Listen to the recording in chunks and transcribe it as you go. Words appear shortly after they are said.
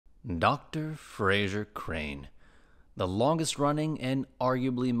Dr. Frasier Crane, the longest-running and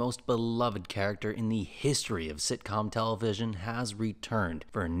arguably most beloved character in the history of sitcom television, has returned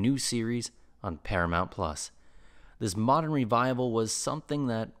for a new series on Paramount Plus. This modern revival was something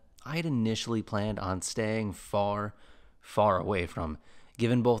that I had initially planned on staying far, far away from,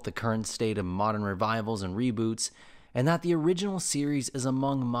 given both the current state of modern revivals and reboots, and that the original series is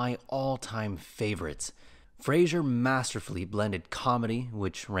among my all-time favorites. Frasier masterfully blended comedy,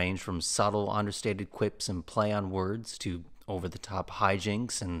 which ranged from subtle, understated quips and play on words to over-the-top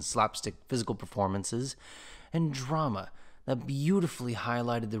hijinks and slapstick physical performances, and drama that beautifully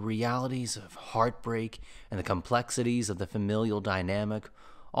highlighted the realities of heartbreak and the complexities of the familial dynamic,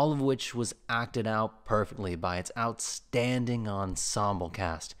 all of which was acted out perfectly by its outstanding ensemble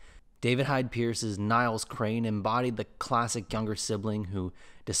cast. David Hyde Pierce's Niles Crane embodied the classic younger sibling who,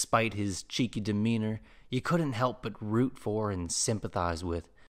 despite his cheeky demeanor, you couldn't help but root for and sympathize with.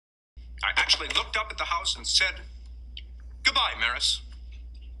 I actually looked up at the house and said, "Goodbye, Maris.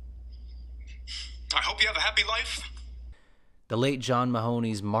 I hope you have a happy life." The late John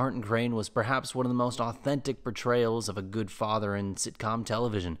Mahoney's Martin Crane was perhaps one of the most authentic portrayals of a good father in sitcom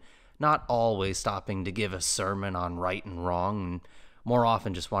television, not always stopping to give a sermon on right and wrong, and more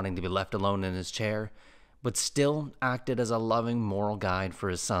often just wanting to be left alone in his chair, but still acted as a loving moral guide for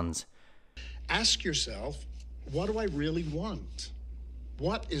his sons. Ask yourself, what do I really want?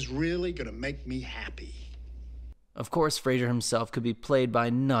 What is really going to make me happy? Of course, Frasier himself could be played by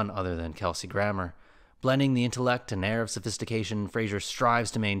none other than Kelsey Grammer, blending the intellect and air of sophistication Frasier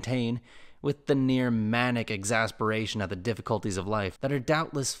strives to maintain with the near-manic exasperation at the difficulties of life that are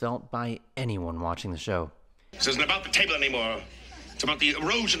doubtless felt by anyone watching the show. This isn't about the table anymore. It's about the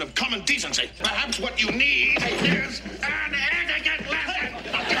erosion of common decency. Perhaps what you need is an etiquette lesson.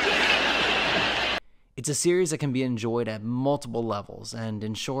 It's a series that can be enjoyed at multiple levels, and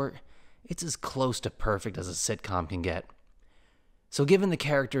in short, it's as close to perfect as a sitcom can get. So given the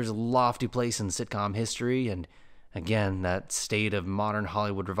character's lofty place in sitcom history, and again, that state of modern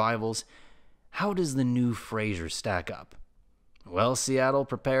Hollywood revivals, how does the new Frasier stack up? Well, Seattle,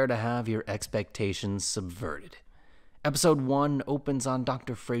 prepare to have your expectations subverted. Episode 1 opens on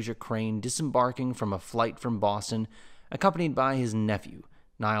Dr. Frasier Crane disembarking from a flight from Boston, accompanied by his nephew,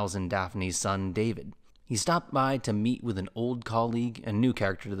 Niles and Daphne's son, David. He stopped by to meet with an old colleague and new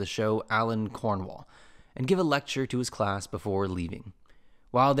character to the show, Alan Cornwall, and give a lecture to his class before leaving.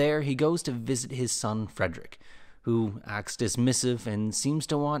 While there, he goes to visit his son, Frederick, who acts dismissive and seems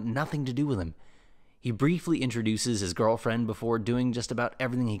to want nothing to do with him. He briefly introduces his girlfriend before doing just about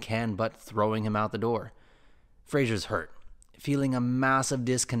everything he can but throwing him out the door. Frasier's hurt, feeling a massive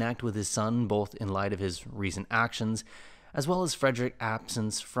disconnect with his son, both in light of his recent actions, as well as Frederick's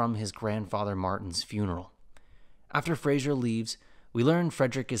absence from his grandfather Martin's funeral. After Frasier leaves, we learn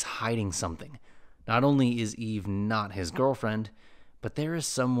Frederick is hiding something. Not only is Eve not his girlfriend, but there is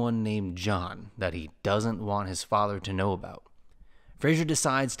someone named John that he doesn't want his father to know about. Frasier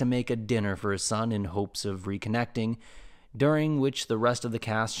decides to make a dinner for his son in hopes of reconnecting, during which the rest of the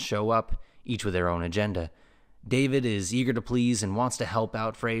cast show up, each with their own agenda. David is eager to please and wants to help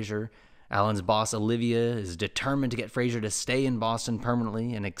out Frasier. Alan's boss, Olivia, is determined to get Frasier to stay in Boston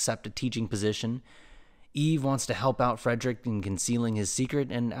permanently and accept a teaching position. Eve wants to help out Frederick in concealing his secret,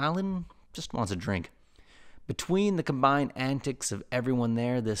 and Alan just wants a drink. Between the combined antics of everyone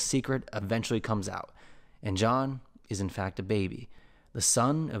there, the secret eventually comes out, and John is in fact a baby, the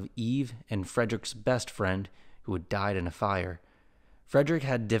son of Eve and Frederick's best friend who had died in a fire. Frederick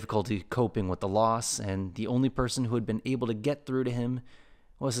had difficulty coping with the loss, and the only person who had been able to get through to him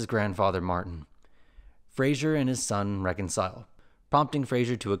was his grandfather Martin. Frasier and his son reconcile, prompting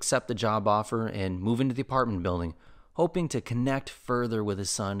Frasier to accept the job offer and move into the apartment building, hoping to connect further with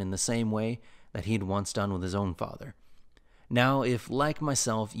his son in the same way that he'd once done with his own father. Now, if, like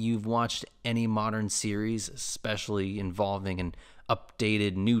myself, you've watched any modern series, especially involving an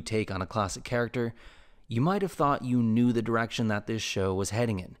updated new take on a classic character, you might have thought you knew the direction that this show was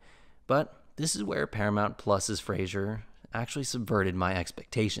heading in. But this is where Paramount Plus's Frasier actually subverted my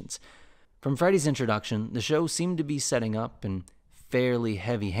expectations. From Freddy's introduction, the show seemed to be setting up, and fairly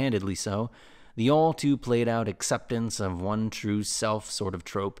heavy-handedly so, the all-too-played-out acceptance of one true self sort of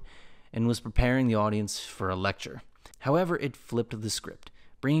trope, and was preparing the audience for a lecture. However, it flipped the script,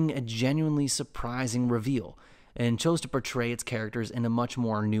 bringing a genuinely surprising reveal, and chose to portray its characters in a much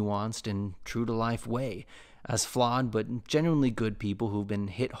more nuanced and true-to-life way, as flawed but genuinely good people who've been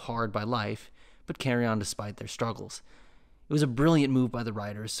hit hard by life, but carry on despite their struggles. It was a brilliant move by the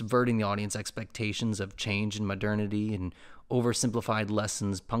writers, subverting the audience expectations of change and modernity and oversimplified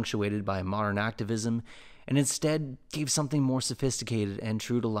lessons punctuated by modern activism, and instead gave something more sophisticated and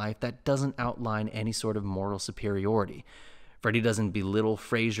true to life that doesn't outline any sort of moral superiority. Freddy doesn't belittle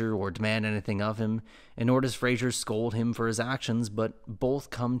Frasier or demand anything of him, and nor does Frasier scold him for his actions, but both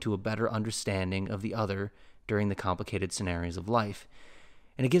come to a better understanding of the other during the complicated scenarios of life.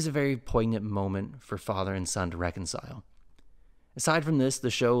 And it gives a very poignant moment for father and son to reconcile. Aside from this, the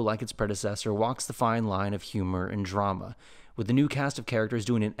show, like its predecessor, walks the fine line of humor and drama, with the new cast of characters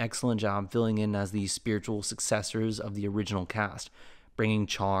doing an excellent job filling in as the spiritual successors of the original cast, bringing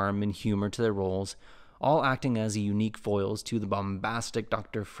charm and humor to their roles, all acting as unique foils to the bombastic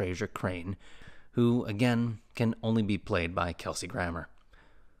Dr. Frasier Crane, who, again, can only be played by Kelsey Grammer.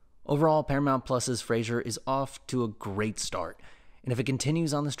 Overall, Paramount Plus's Frasier is off to a great start, and if it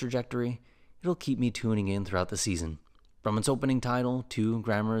continues on this trajectory, it'll keep me tuning in throughout the season. From its opening title to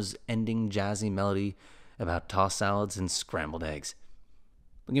Grammer's ending jazzy melody about tossed salads and scrambled eggs.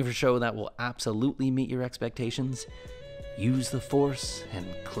 Looking for a show that will absolutely meet your expectations? Use the Force and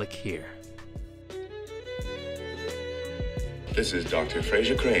click here. This is Dr.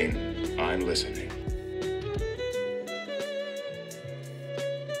 Frasier Crane. I'm listening.